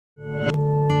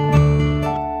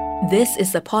This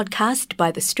is a podcast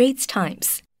by The Straits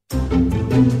Times. Hello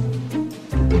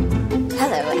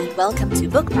and welcome to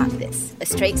Bookmark This, a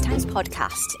Straits Times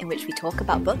podcast in which we talk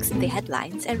about books and their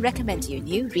headlines and recommend you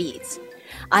new reads.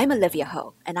 I'm Olivia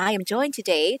Ho, and I am joined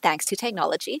today, thanks to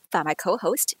technology, by my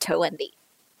co-host, Toan Lee.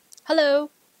 Hello.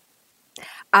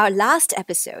 Our last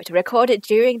episode, recorded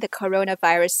during the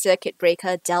coronavirus circuit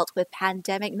breaker, dealt with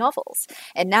pandemic novels.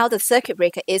 And now the circuit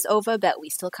breaker is over, but we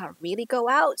still can't really go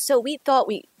out. So we thought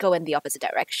we'd go in the opposite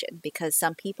direction because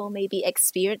some people may be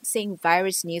experiencing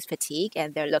virus news fatigue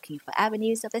and they're looking for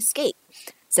avenues of escape.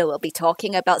 So we'll be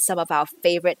talking about some of our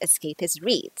favorite escapist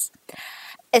reads.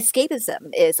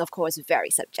 Escapism is, of course, very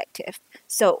subjective.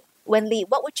 So, Wen-Li,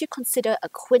 what would you consider a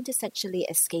quintessentially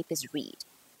escapist read?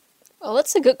 Well,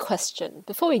 that's a good question.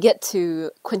 Before we get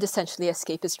to quintessentially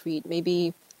escapist read,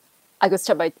 maybe I could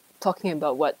start by talking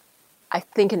about what I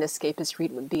think an escapist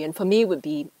read would be. And for me, it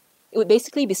would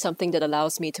basically be something that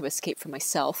allows me to escape from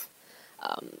myself.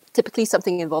 Typically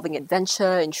something involving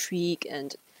adventure, intrigue,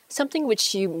 and something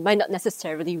which you might not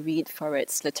necessarily read for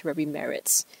its literary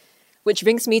merits. Which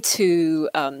brings me to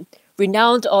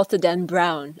renowned author Dan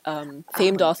Brown,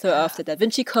 famed author of The Da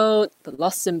Vinci Code, The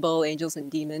Lost Symbol, Angels and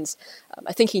Demons.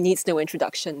 I think he needs no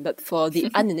introduction, but for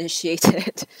the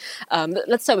uninitiated,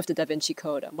 let's start with The Da Vinci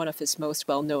Code, one of his most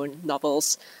well-known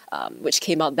novels, which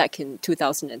came out back in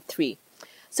 2003.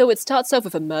 So it starts off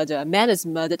with a murder. A man is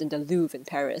murdered in the Louvre in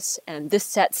Paris, and this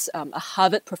sets a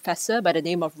Harvard professor by the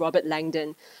name of Robert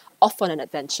Langdon off on an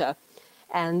adventure.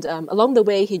 And along the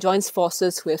way, he joins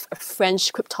forces with a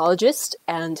French cryptologist,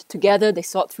 and together they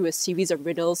sort through a series of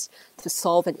riddles to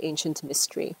solve an ancient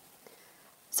mystery.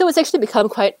 So it's actually become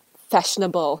quite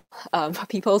fashionable for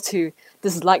people to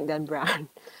dislike Dan Brown.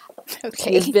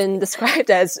 Okay. He has been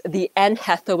described as the Anne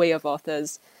Hathaway of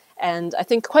authors. And I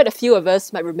think quite a few of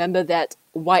us might remember that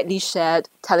widely shared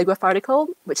Telegraph article,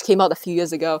 which came out a few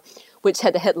years ago, which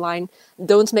had the headline,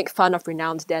 "Don't Make Fun of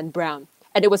Renowned Dan Brown."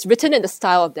 And it was written in the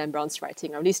style of Dan Brown's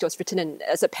writing, or at least it was written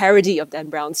as a parody of Dan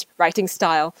Brown's writing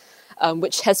style,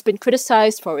 which has been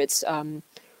criticized for its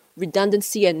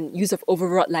redundancy and use of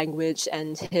overwrought language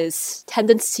and his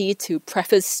tendency to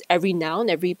preface every noun,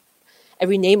 every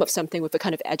name of something with a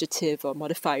kind of adjective or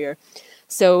modifier.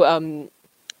 So,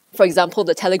 for example,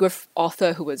 the Telegraph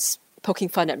author who was poking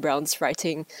fun at Brown's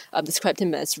writing described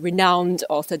him as renowned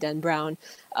author Dan Brown,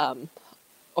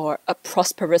 or a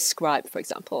prosperous scribe, for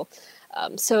example.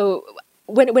 So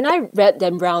when I read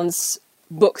Dan Brown's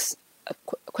books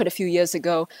quite a few years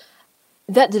ago,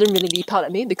 that didn't really leap out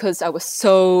at me because I was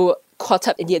so caught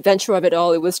up in the adventure of it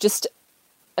all. It was just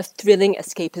a thrilling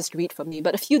escapist read for me.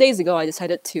 But a few days ago, I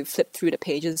decided to flip through the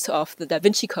pages of the Da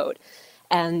Vinci Code.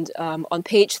 And on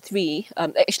page 3,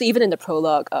 actually even in the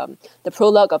prologue of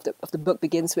the book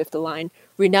begins with the line,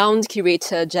 "Renowned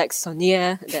curator Jacques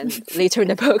Saunier." Then later in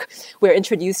the book, we're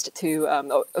introduced to,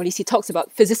 or at least he talks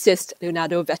about physicist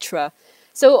Leonardo Vetra.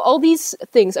 So all these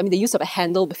things, the use of a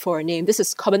handle before a name, this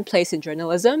is commonplace in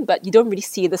journalism, but you don't really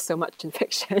see this so much in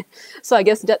fiction. So I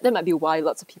guess that might be why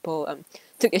lots of people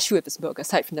took issue with this book,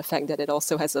 aside from the fact that it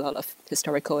also has a lot of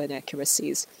historical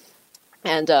inaccuracies.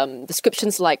 And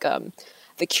descriptions like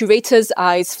the curator's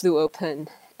eyes flew open,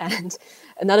 and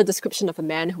another description of a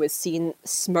man who is seen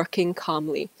smirking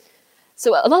calmly.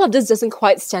 So a lot of this doesn't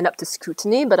quite stand up to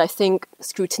scrutiny, but I think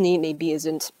scrutiny maybe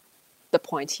isn't the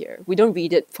point here. We don't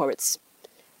read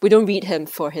him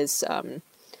for his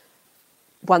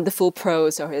wonderful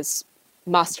prose or his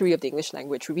mastery of the English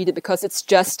language. We read it because it's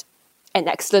just an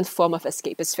excellent form of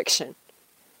escapist fiction.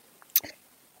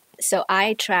 So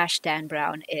I trashed Dan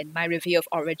Brown in my review of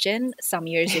Origin some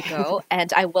years ago,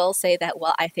 and I will say that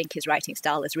while I think his writing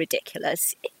style is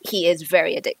ridiculous, he is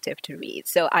very addictive to read.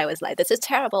 So I was like, this is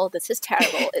terrible,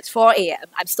 it's 4 a.m.,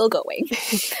 I'm still going.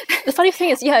 The funny thing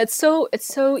is, it's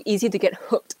so easy to get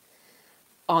hooked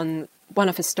on one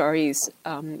of his stories.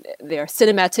 They are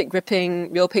cinematic,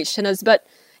 gripping, real page turners, but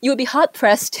you would be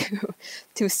hard-pressed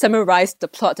to summarize the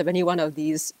plot of any one of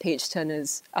these page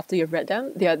turners after you've read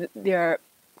them. They are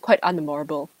quite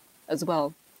unmemorable as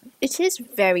well. It is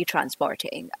very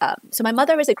transporting. So my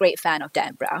mother is a great fan of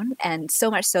Dan Brown, and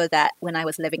so much so that when I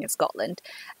was living in Scotland,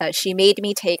 she made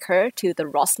me take her to the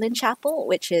Rosslyn Chapel,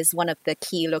 which is one of the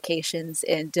key locations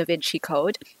in Da Vinci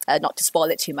Code. Not to spoil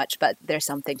it too much, but there's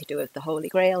something to do with the Holy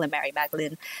Grail and Mary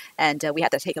Magdalene, and we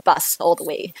had to take a bus all the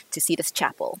way to see this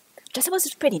chapel. Just it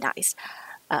was pretty nice.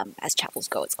 As chapels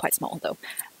go, it's quite small though.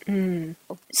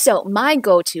 So my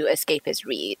go-to escapist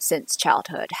read since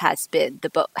childhood have been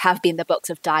the books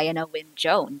of Diana Wynne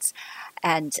Jones,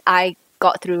 and I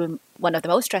got through one of the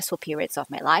most stressful periods of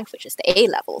my life, which is the A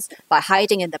levels, by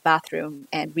hiding in the bathroom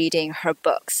and reading her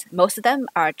books. Most of them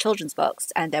are children's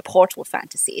books and they're portable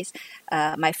fantasies.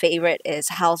 My favorite is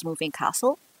Howl's Moving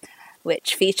Castle,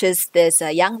 which features this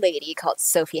young lady called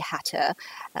Sophie Hatter.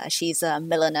 She's a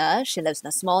milliner. She lives in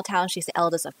a small town. She's the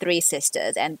eldest of three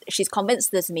sisters. And she's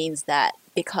convinced this means that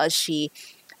because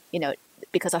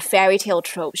of fairy tale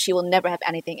tropes, she will never have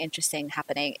anything interesting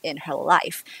happening in her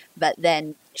life. But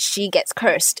then she gets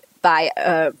cursed by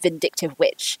a vindictive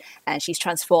witch and she's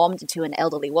transformed into an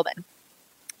elderly woman.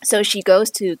 So she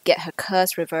goes to get her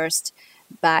curse reversed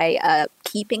by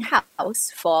keeping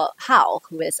house for Howl,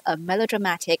 who is a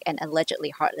melodramatic and allegedly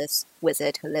heartless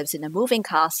wizard who lives in a moving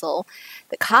castle.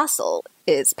 The castle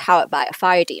is powered by a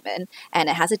fire demon, and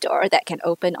it has a door that can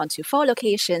open onto 4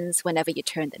 locations whenever you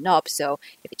turn the knob. So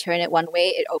if you turn it one way,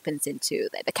 it opens into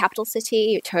the capital city.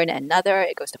 You turn it another,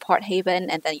 it goes to Port Haven,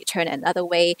 and then you turn it another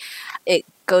way, it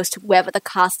goes to wherever the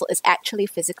castle is actually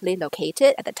physically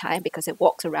located at the time, because it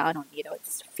walks around on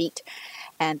its feet.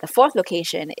 And the 4th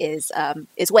location is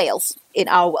Wales in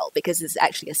our world, because it's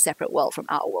actually a separate world from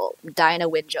our world. Diana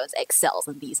Wynne Jones excels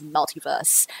in these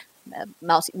multiverse,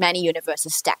 many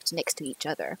universes stacked next to each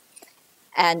other.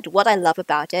 And what I love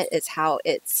about it is how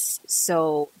it's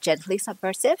so gently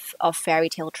subversive of fairy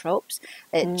tale tropes.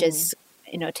 It just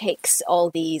takes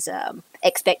all these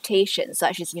expectations,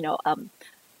 such as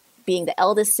being the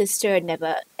eldest sister,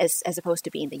 never as opposed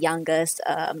to being the youngest.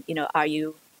 Are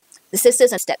you the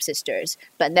sisters and stepsisters,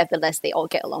 but nevertheless they all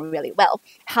get along really well.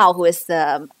 Howl, who is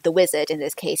the wizard in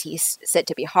this case, he's said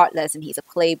to be heartless and he's a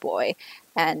playboy,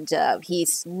 and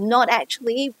he's not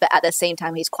actually, but at the same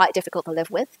time he's quite difficult to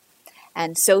live with.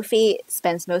 And Sophie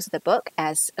spends most of the book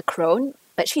as a crone,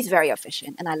 but she's very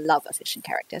efficient, and I love efficient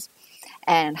characters.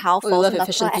 And Howl falls in love with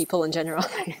efficient people in general.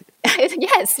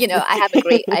 Yes, I have a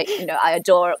great, I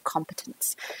adore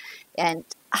competence. And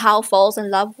Howl falls in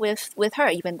love with her,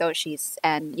 even though she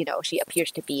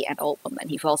appears to be an old woman.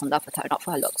 He falls in love with her, not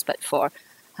for her looks, but for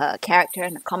her character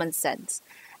and her common sense.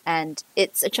 And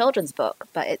it's a children's book,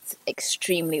 but it's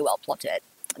extremely well plotted.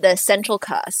 The central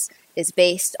curse is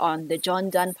based on the John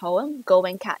Donne poem, Go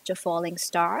and Catch a Falling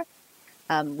Star,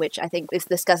 which I think is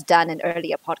discussed in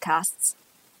earlier podcasts.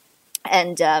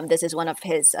 And this is one of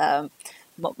his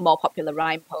more popular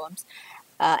rhyme poems.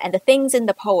 And the things in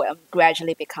the poem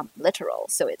gradually become literal.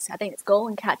 So I think it's go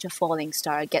and catch a falling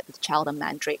star, get the child a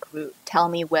mandrake root, tell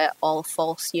me where all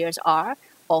false years are,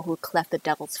 or who cleft the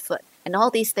devil's foot. And all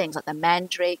these things, like the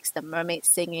mandrakes, the mermaid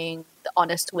singing, the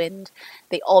honest wind,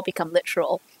 they all become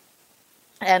literal.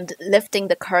 And lifting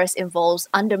the curse involves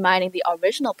undermining the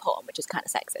original poem, which is kind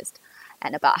of sexist,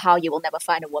 and about how you will never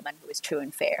find a woman who is true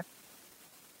and fair.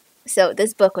 So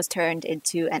this book was turned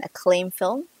into an acclaimed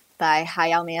film by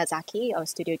Hayao Miyazaki of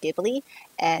Studio Ghibli,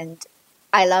 and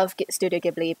I love Studio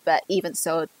Ghibli, but even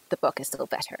so, the book is still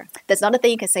better. There's not a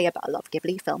thing you can say about a lot of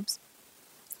Ghibli films.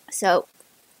 So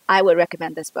I would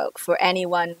recommend this book for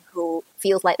anyone who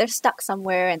feels like they're stuck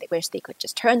somewhere and they wish they could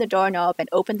just turn the doorknob and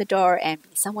open the door and be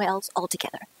somewhere else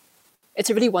altogether.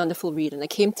 It's a really wonderful read, and I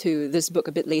came to this book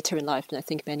a bit later in life than I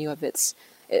think many of its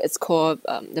core,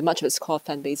 much of its core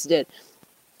fan base did.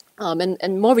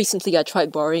 And more recently, I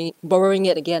tried borrowing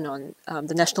it again on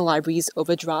the National Library's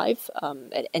Overdrive,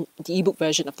 and the ebook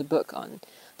version of the book on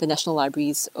the National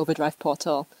Library's Overdrive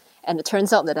portal. And it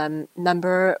turns out that I'm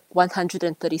number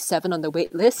 137 on the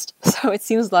wait list. So it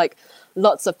seems like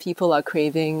lots of people are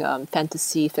craving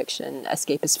fantasy fiction,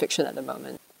 escapist fiction at the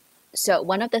moment. So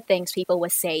one of the things people were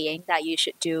saying that you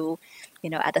should do,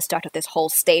 at the start of this whole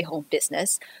stay-home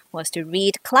business was to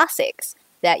read classics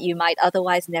that you might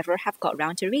otherwise never have got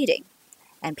around to reading.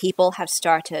 And people have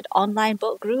started online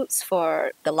book groups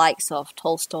for the likes of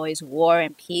Tolstoy's War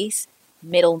and Peace,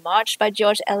 Middlemarch by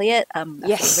George Eliot, a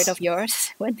favorite of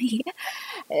yours, Wendy.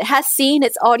 It has seen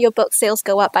its audiobook sales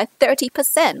go up by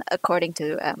 30%, according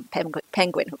to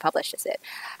Penguin, who publishes it.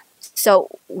 So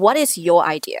what is your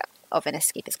idea of an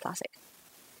escapist classic?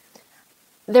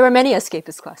 There are many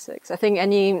escapist classics. I think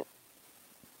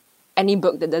any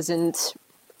book that doesn't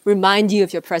remind you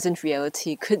of your present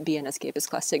reality could be an escapist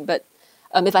classic. But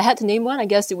if I had to name one, I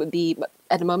guess it would be,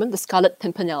 at the moment, The Scarlet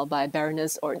Pimpernel by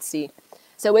Baroness Orczy.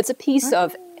 So it's a piece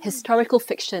of historical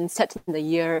fiction set in the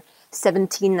year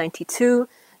 1792,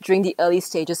 during the early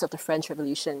stages of the French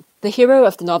Revolution. The hero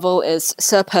of the novel is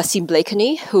Sir Percy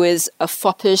Blakeney, who is a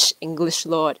foppish English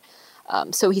lord.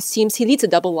 So he leads a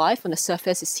double life. On the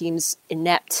surface, he seems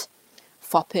inept,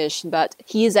 foppish, but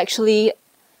he is actually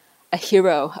a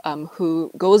hero who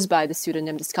goes by the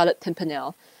pseudonym The Scarlet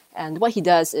Pimpernel. And what he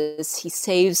does is he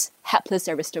saves hapless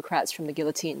aristocrats from the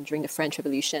guillotine during the French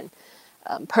Revolution.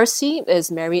 Percy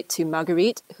is married to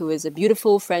Marguerite, who is a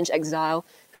beautiful French exile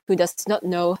who does not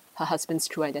know her husband's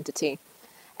true identity.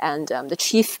 And the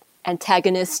chief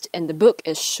antagonist in the book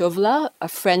is Chauvelin, a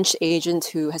French agent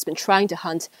who has been trying to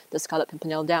hunt the Scarlet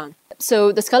Pimpernel down.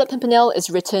 So the Scarlet Pimpernel is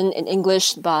written in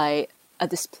English by a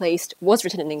displaced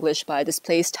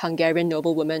Hungarian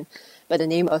noblewoman by the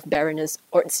name of Baroness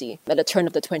Orczy at the turn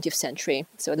of the 20th century.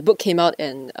 So the book came out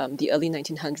in the early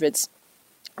 1900s.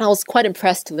 I was quite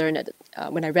impressed to learn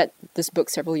when I read this book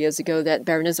several years ago that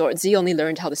Baroness Orczy only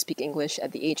learned how to speak English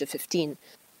at the age of 15.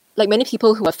 Like many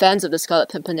people who are fans of the Scarlet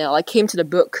Pimpernel, I came to the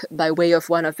book by way of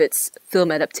one of its film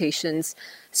adaptations,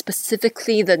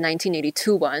 specifically the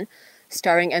 1982 one,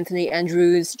 starring Anthony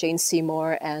Andrews, Jane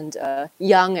Seymour, and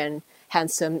young and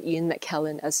handsome Ian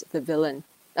McKellen as the villain.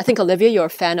 I think, Olivia, you're a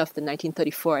fan of the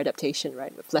 1934 adaptation,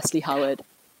 right, with Leslie Howard.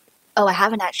 Oh, I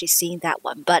haven't actually seen that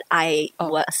one, but I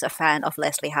was a fan of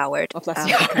Leslie Howard. Of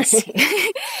Leslie Howard.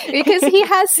 Because he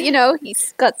has,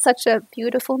 he's got such a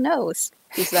beautiful nose.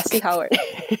 He's Leslie Howard.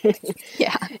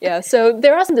 Yeah. Yeah, so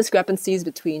there are some discrepancies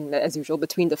as usual,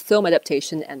 between the film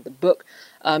adaptation and the book.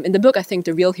 In the book, I think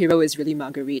the real hero is really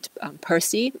Marguerite.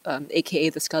 Percy, aka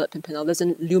the Scarlet Pimpernel,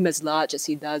 doesn't loom as large as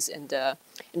he does in the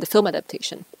film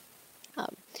adaptation.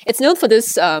 It's known for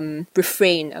this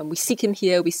refrain, we seek him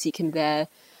here, we seek him there.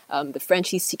 The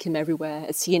Frenchies seek him everywhere.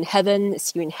 Is he in heaven?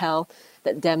 Is he in hell?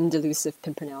 That damned elusive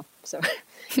Pimpernel. So,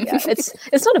 yeah,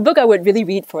 it's not a book I would really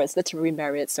read for its literary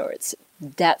merits or its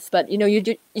depth, but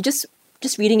you just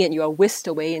reading it, you are whisked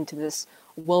away into this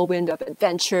whirlwind of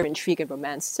adventure, intrigue, and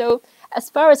romance. So,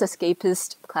 as far as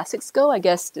escapist classics go, I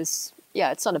guess it's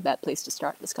not a bad place to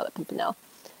start. The Scarlet Pimpernel.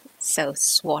 So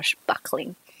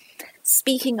swashbuckling.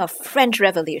 Speaking of French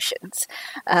revolutions,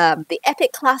 the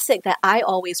epic classic that I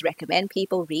always recommend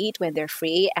people read when they're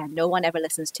free and no one ever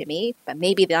listens to me, but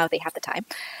maybe now they have the time,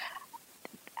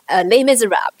 Les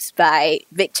Miserables by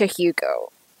Victor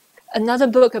Hugo. Another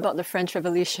book about the French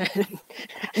Revolution.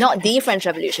 Not the French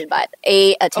Revolution, but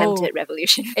a attempted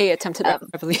revolution. A attempted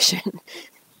revolution.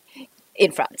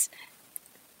 In France.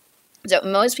 So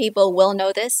most people will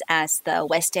know this as the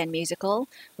West End musical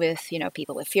with,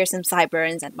 people with fearsome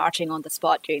sideburns and marching on the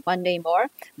spot during one day more.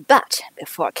 But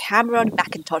before Cameron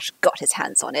Mackintosh got his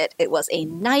hands on it, it was a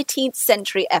 19th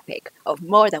century epic of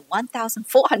more than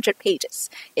 1,400 pages.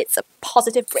 It's a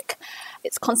positive brick.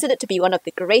 It's considered to be one of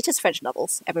the greatest French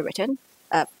novels ever written,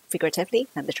 figuratively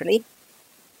and literally.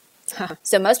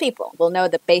 So most people will know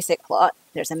the basic plot.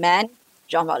 There's a man,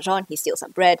 Jean Valjean, he steals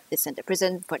some bread, is sent to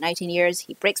prison for 19 years,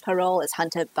 he breaks parole, is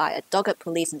hunted by a dogged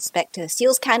police inspector,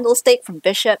 steals candlestick from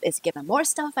Bishop, is given more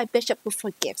stuff by Bishop who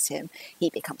forgives him. He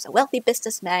becomes a wealthy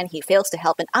businessman, he fails to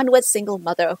help an unwed single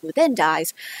mother who then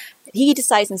dies. He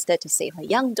decides instead to save her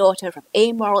young daughter from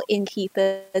amoral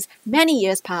innkeepers. Many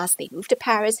years pass, they move to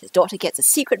Paris, his daughter gets a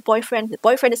secret boyfriend, the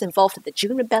boyfriend is involved in the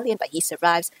June Rebellion but he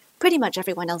survives. Pretty much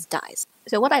everyone else dies.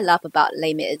 So what I love about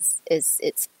Les Mis is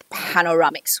its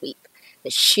panoramic sweep. The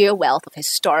sheer wealth of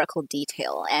historical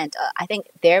detail. And I think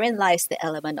therein lies the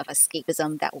element of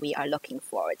escapism that we are looking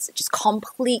for. It's just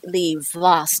completely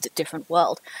vast, different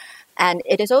world. And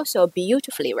it is also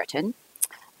beautifully written.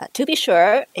 To be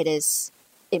sure,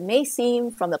 it may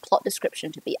seem from the plot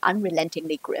description to be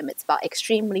unrelentingly grim. It's about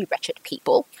extremely wretched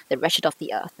people, the wretched of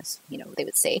the earth, as they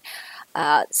would say.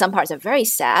 Some parts are very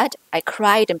sad. I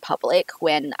cried in public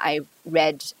when I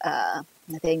read, I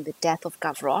think, The Death of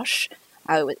Gavroche.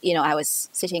 I was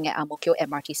sitting at Ang Mo Kio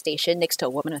MRT station next to a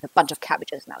woman with a bunch of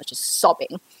cabbages and I was just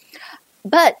sobbing.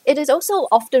 But it is also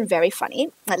often very funny,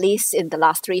 at least in the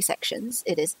last 3 sections.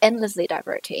 It is endlessly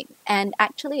diverting and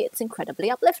actually it's incredibly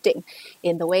uplifting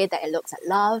in the way that it looks at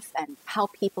love and how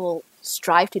people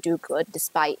strive to do good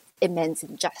despite immense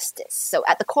injustice. So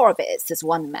at the core of it is this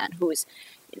one man who's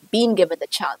been given the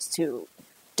chance to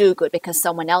do good because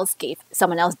someone else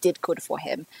did good for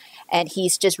him. And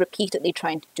he's just repeatedly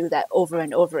trying to do that over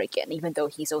and over again, even though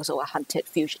he's also a hunted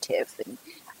fugitive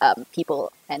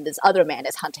and this other man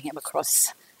is hunting him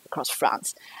across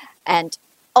France. And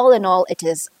all in all, it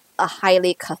is a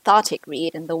highly cathartic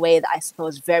read in the way that I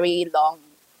suppose very long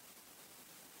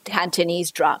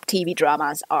Cantonese TV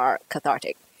dramas are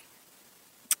cathartic.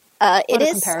 It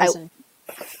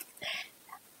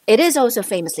is also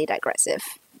famously digressive.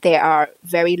 There are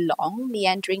very long,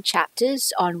 meandering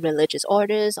chapters on religious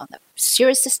orders, on the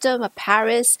sewer system of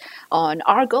Paris, on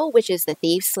argot, which is the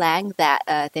thieves' slang that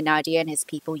Thénardier and his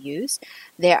people use.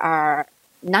 There are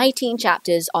 19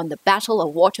 chapters on the Battle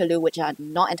of Waterloo, which are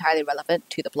not entirely relevant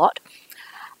to the plot.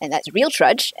 And that's real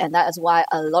trudge, and that is why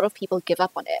a lot of people give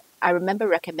up on it. I remember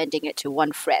recommending it to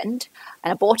one friend,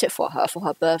 and I bought it for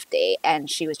her birthday, and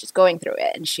she was just going through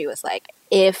it, and she was like,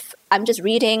 if I'm just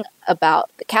reading about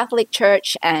the Catholic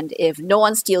Church, and if no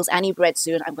one steals any bread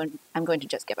soon, I'm going to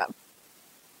just give up.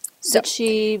 So, did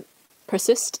she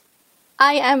persist?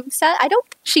 I am sad. I don't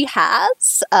think she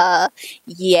has.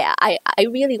 Yeah, I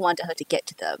really wanted her to get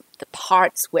to the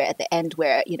parts where at the end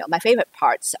where, my favorite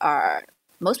parts are,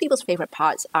 most people's favorite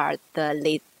parts are the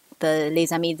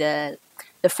Les Amis,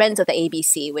 the Friends of the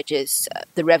ABC, which is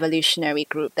the revolutionary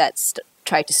group that's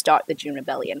tried to start the June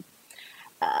Rebellion.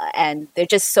 And they're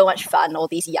just so much fun, all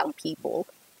these young people.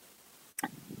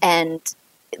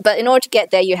 But in order to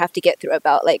get there, you have to get through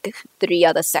about like 3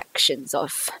 other sections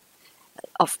of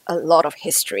a lot of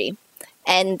history.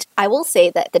 And I will say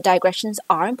that the digressions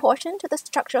are important to the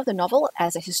structure of the novel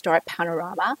as a historic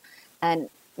panorama,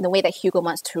 and the way that Hugo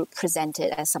wants to present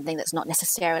it as something that's not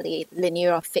necessarily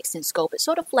linear or fixed in scope. It's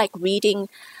sort of like reading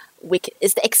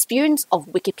it's the experience of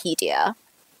Wikipedia,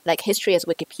 like history as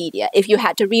Wikipedia, if you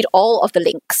had to read all of the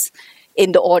links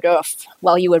in the order of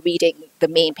while you were reading the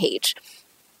main page.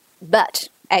 But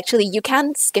actually, you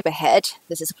can skip ahead.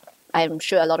 I'm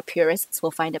sure a lot of purists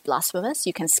will find it blasphemous.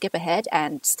 You can skip ahead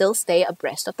and still stay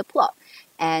abreast of the plot.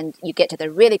 And you get to the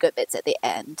really good bits at the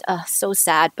end. So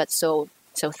sad, but so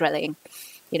thrilling,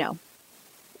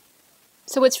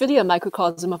 So it's really a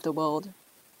microcosm of the world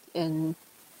in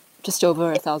just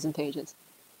over 1,000 pages.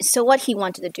 So what he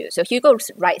wanted to do. So Hugo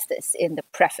writes this in the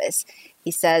preface.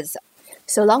 He says,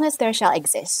 so long as there shall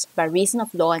exist, by reason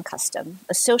of law and custom,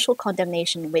 a social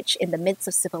condemnation which in the midst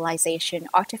of civilization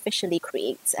artificially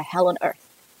creates a hell on earth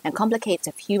and complicates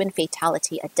of human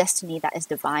fatality a destiny that is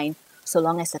divine, so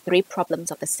long as the 3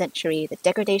 problems of the century, the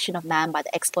degradation of man by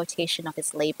the exploitation of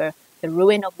his labor, the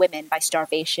ruin of women by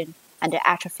starvation, and the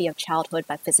atrophy of childhood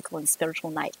by physical and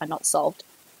spiritual night are not solved,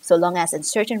 so long as in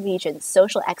certain regions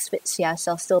social asphyxia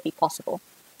shall still be possible.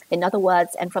 In other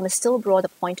words, and from a still broader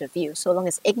point of view, so long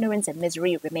as ignorance and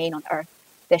misery remain on earth,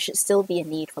 there should still be a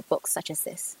need for books such as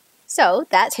this. So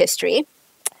that's history.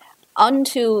 On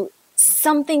to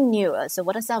something newer. So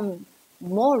what are some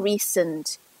more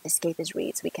recent escapist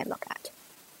reads we can look at?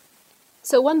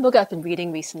 So one book I've been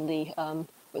reading recently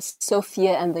was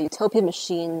Sophia and the Utopian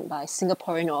Machine by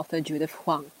Singaporean author Judith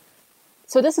Huang.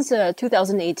 So this is a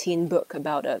 2018 book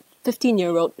about a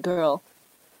 15-year-old girl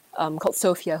called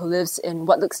Sophia, who lives in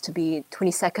what looks to be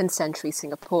 22nd century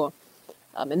Singapore.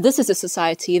 And this is a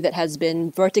society that has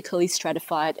been vertically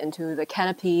stratified into the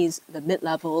canopies, the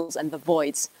mid-levels, and the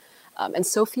voids. And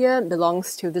Sophia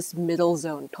belongs to this middle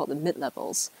zone called the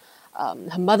mid-levels.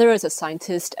 Her mother is a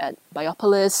scientist at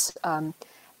Biopolis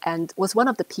and was one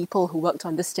of the people who worked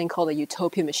on this thing called a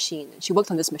Utopia machine. And she worked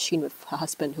on this machine with her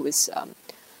husband, who has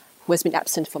been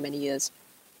absent for many years.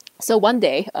 So one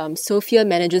day, Sophia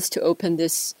manages to open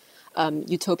this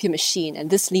Utopia machine, and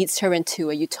this leads her into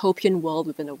a utopian world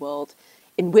within a world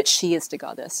in which she is the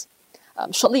goddess.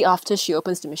 Shortly after she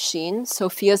opens the machine,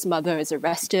 Sophia's mother is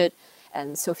arrested,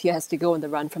 and Sophia has to go on the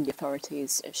run from the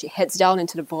authorities. She heads down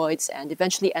into the voids and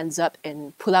eventually ends up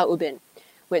in Pulau Ubin,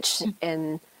 which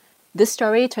in this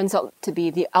story turns out to be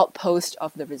the outpost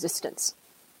of the resistance.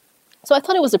 So I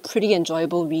thought it was a pretty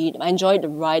enjoyable read. I enjoyed the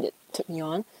ride it took me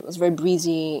on. It was very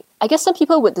breezy. I guess some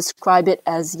people would describe it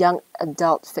as young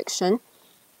adult fiction,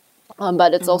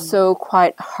 but it's also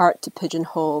quite hard to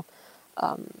pigeonhole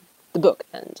the book.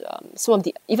 And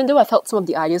even though I felt some of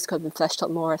the ideas could have been fleshed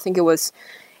out more, I think it was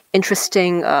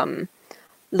interesting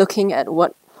looking at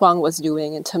what Huang was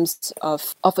doing in terms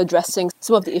of addressing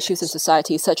some of the issues in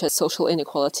society, such as social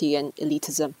inequality and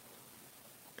elitism.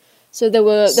 So there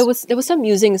were some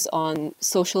musings on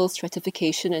social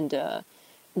stratification in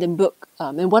the book.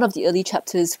 In one of the early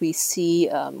chapters, we see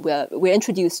we're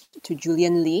introduced to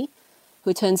Julian Lee,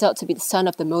 who turns out to be the son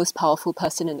of the most powerful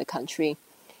person in the country.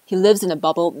 He lives in a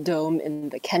bubble dome in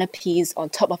the canopies on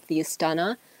top of the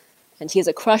Istana, and he has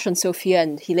a crush on Sophia.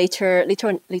 And he later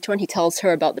on he tells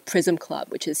her about the Prism Club,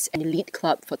 which is an elite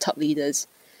club for top leaders,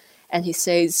 and he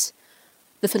says,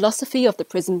 "The philosophy of the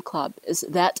Prism Club is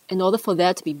that in order for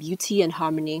there to be beauty and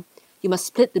harmony, you must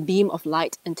split the beam of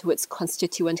light into its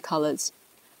constituent colors.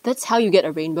 That's how you get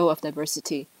a rainbow of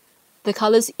diversity. The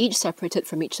colors each separated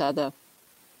from each other."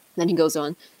 Then he goes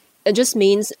on, "It just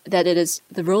means that it is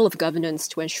the role of governance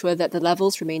to ensure that the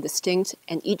levels remain distinct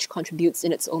and each contributes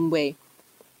in its own way.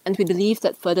 And we believe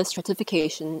that further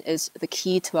stratification is the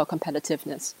key to our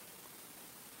competitiveness."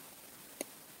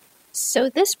 So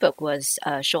this book was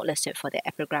shortlisted for the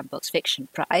Epigram Books Fiction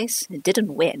Prize. It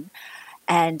didn't win.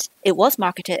 And it was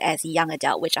marketed as young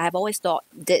adult, which I have always thought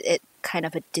did it kind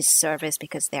of a disservice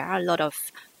because there are a lot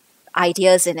of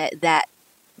ideas in it that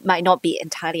might not be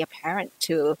entirely apparent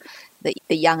to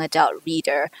the young adult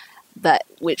reader, but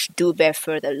which do bear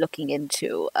further looking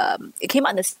into. It came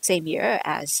out in the same year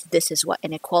as This Is What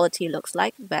Inequality Looks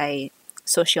Like by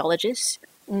sociologist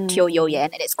Teo Yo-Yen,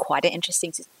 and it's quite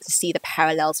interesting to see the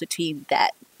parallels between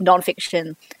that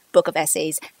nonfiction book of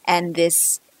essays and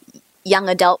this young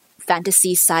adult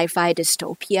fantasy sci-fi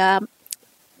dystopia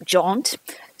jaunt,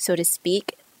 so to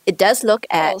speak. It does look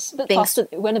at things.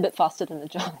 It went a bit faster than the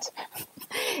jaunt.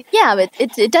 Yeah, but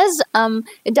it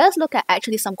does look at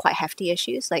actually some quite hefty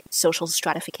issues like social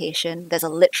stratification. There's a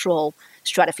literal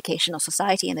stratification of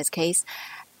society in this case,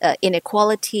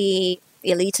 inequality,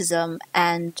 elitism,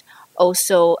 and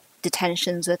also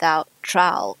detentions without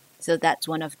trial. So that's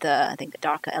one of the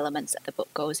darker elements that the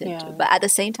book goes into. Yeah. But at the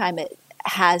same time, it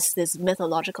has this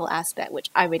mythological aspect, which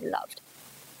I really loved.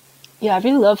 Yeah, I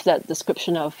really loved that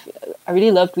description I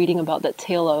really loved reading about that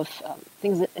tale of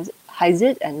things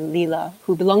Haizit and Leela,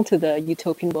 who belong to the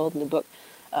utopian world in the book.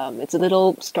 It's a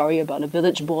little story about a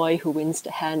village boy who wins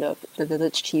the hand of the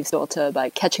village chief's daughter by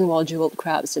catching more jeweled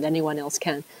crabs than anyone else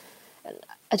can. And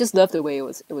I just love the way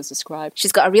it was described.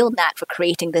 She's got a real knack for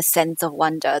creating this sense of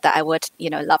wonder that I would,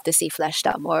 love to see fleshed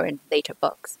out more in later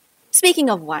books.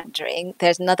 Speaking of wandering,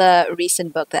 there's another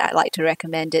recent book that I'd like to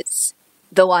recommend. It's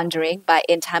The Wandering by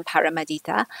Intan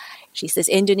Paramadita. She's this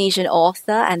Indonesian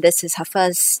author, and this is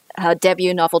her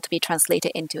debut novel to be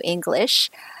translated into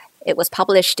English. It was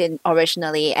published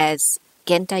originally as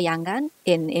Gentayangan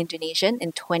in Indonesian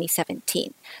in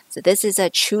 2017. So this is a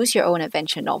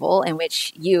choose-your-own-adventure novel in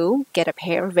which you get a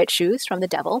pair of red shoes from the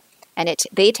devil, and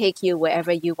they take you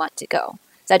wherever you want to go.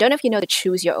 So I don't know if you know the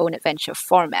choose-your-own-adventure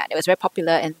format. It was very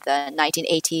popular in the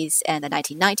 1980s and the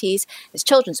 1990s as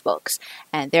children's books.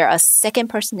 And they're a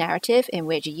second-person narrative in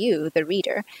which you, the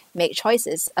reader, make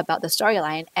choices about the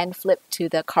storyline and flip to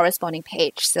the corresponding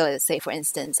page. So let's say, for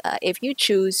instance, if you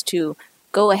choose to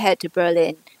go ahead to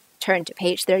Berlin, turn to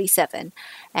page 37.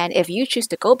 And if you choose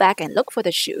to go back and look for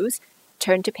the shoes,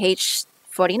 turn to page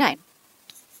 49.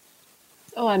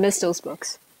 Oh, I miss those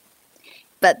books.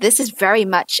 But this is very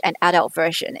much an adult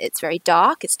version. It's very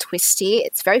dark, it's twisty,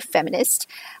 it's very feminist.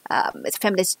 It's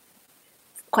feminist,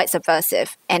 quite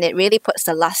subversive. And it really puts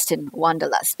the lust in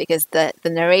wanderlust because the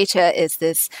narrator is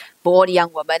this bored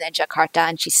young woman in Jakarta,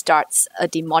 and she starts a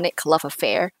demonic love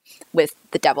affair with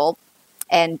the devil.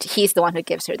 And he's the one who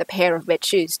gives her the pair of red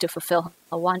shoes to fulfill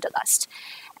her wanderlust.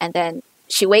 And then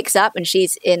she wakes up and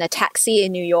she's in a taxi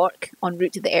in New York en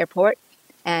route to the airport.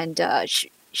 And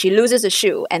she loses a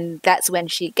shoe, and that's when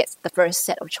she gets the first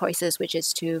set of choices, which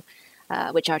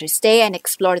are to stay and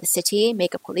explore the city,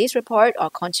 make a police report, or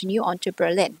continue on to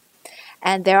Berlin.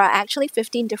 And there are actually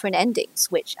 15 different endings,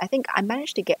 which I think I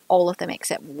managed to get all of them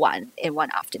except one in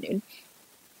one afternoon.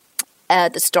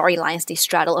 The storylines, they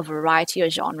straddle a variety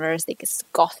of genres. There's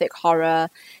gothic horror.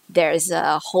 There's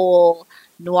a whole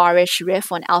noirish riff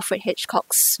on Alfred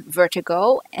Hitchcock's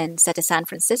Vertigo and set to San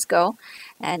Francisco.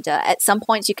 And at some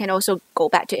points, you can also go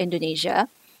back to Indonesia.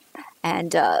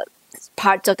 And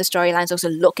parts of the storylines also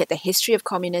look at the history of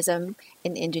communism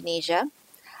in Indonesia.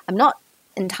 I'm not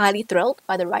entirely thrilled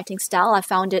by the writing style. I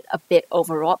found it a bit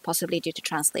overwrought, possibly due to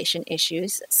translation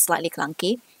issues, slightly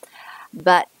clunky.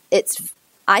 But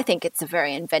I think it's a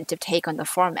very inventive take on the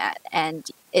format, and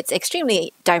it's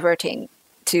extremely diverting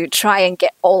to try and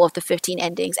get all of the 15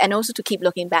 endings and also to keep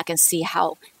looking back and see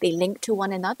how they link to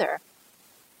one another.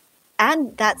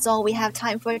 And that's all we have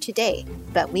time for today,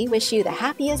 but we wish you the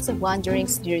happiest of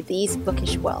wanderings through these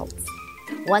bookish worlds.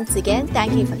 Once again,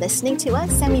 thank you for listening to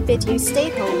us, and we bid you stay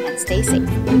home and stay safe.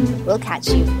 We'll catch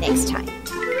you next time.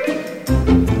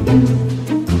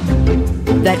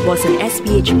 That was an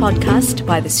SPH podcast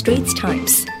by The Straits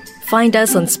Times. Find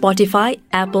us on Spotify,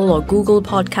 Apple or Google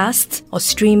Podcasts, or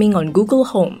streaming on Google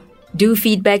Home. Do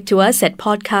feedback to us at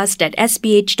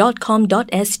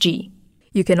podcast@sph.com.sg.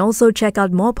 You can also check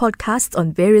out more podcasts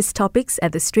on various topics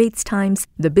at The Straits Times,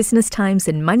 The Business Times,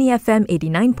 and Money FM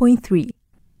 89.3.